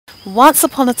Once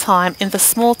upon a time, in the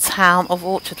small town of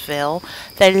Orchardville,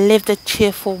 there lived a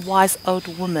cheerful, wise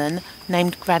old woman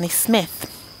named Granny Smith.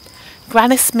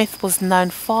 Granny Smith was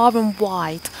known far and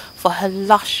wide for her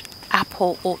lush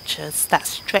apple orchards that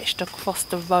stretched across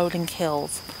the rolling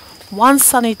hills. One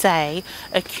sunny day,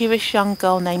 a curious young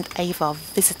girl named Ava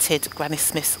visited Granny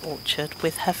Smith's orchard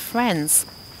with her friends.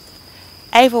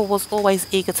 Ava was always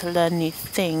eager to learn new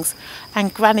things,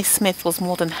 and Granny Smith was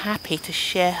more than happy to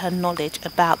share her knowledge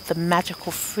about the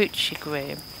magical fruit she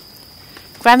grew.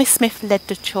 Granny Smith led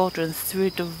the children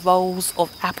through the rows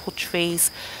of apple trees,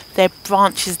 their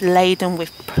branches laden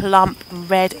with plump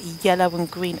red, yellow and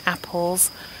green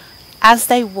apples. As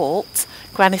they walked,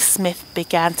 Granny Smith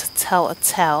began to tell a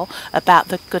tale about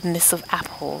the goodness of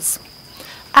apples.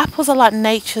 Apples are like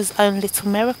nature's own little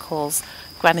miracles,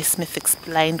 Granny Smith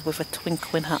explained with a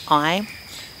twinkle in her eye.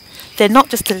 They're not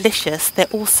just delicious, they're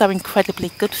also incredibly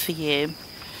good for you.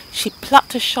 She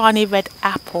plucked a shiny red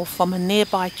apple from a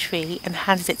nearby tree and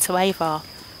handed it to Ava.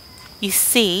 You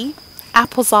see,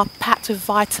 apples are packed with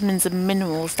vitamins and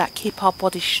minerals that keep our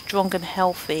bodies strong and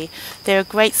healthy. They're a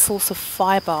great source of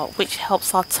fibre, which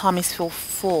helps our tummies feel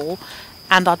full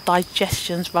and our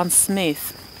digestions run smooth.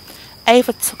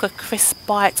 Ava took a crisp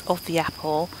bite of the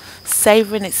apple,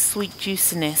 savouring its sweet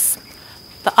juiciness.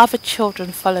 The other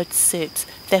children followed suit,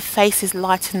 their faces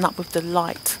lighting up with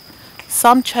delight.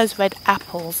 Some chose red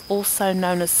apples, also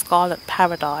known as Scarlet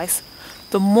Paradise.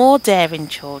 The more daring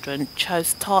children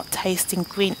chose tart-tasting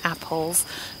green apples,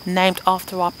 named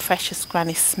after our precious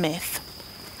Granny Smith.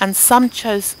 And some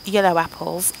chose yellow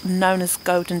apples, known as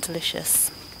Golden Delicious.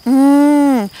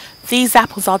 These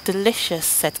apples are delicious,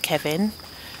 said Kevin.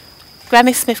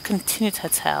 Granny Smith continued her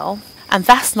tale. And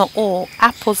that's not all.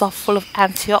 Apples are full of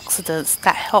antioxidants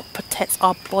that help protect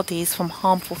our bodies from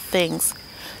harmful things.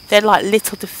 They're like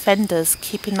little defenders,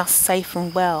 keeping us safe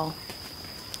and well.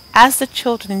 As the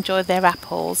children enjoyed their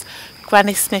apples,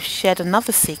 Granny Smith shared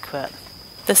another secret.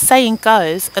 The saying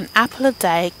goes, an apple a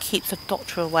day keeps the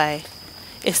doctor away.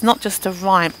 It's not just a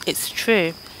rhyme, it's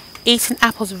true. Eating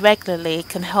apples regularly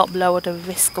can help lower the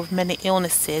risk of many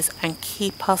illnesses and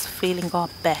keep us feeling our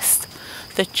best.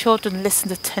 The children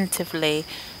listened attentively,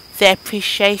 their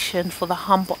appreciation for the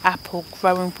humble apple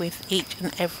growing with each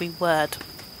and every word.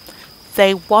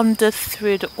 They wandered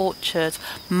through the orchard,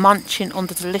 munching on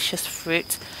the delicious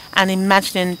fruit and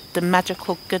imagining the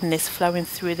magical goodness flowing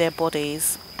through their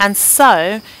bodies. And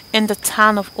so, in the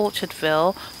town of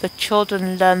Orchardville, the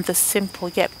children learned the simple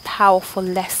yet powerful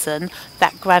lesson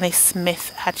that Granny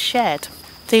Smith had shared.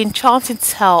 The enchanting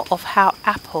tale of how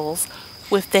apples,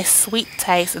 with their sweet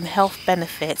taste and health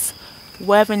benefits,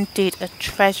 were indeed a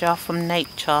treasure from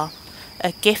nature,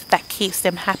 a gift that keeps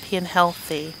them happy and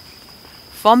healthy.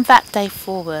 From that day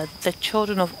forward, the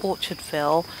children of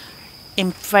Orchardville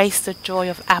embraced the joy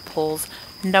of apples,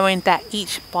 knowing that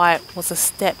each bite was a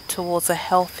step towards a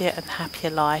healthier and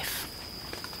happier life.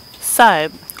 So,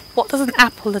 what does an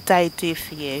apple a day do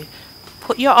for you?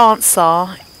 Put your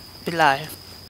answer below.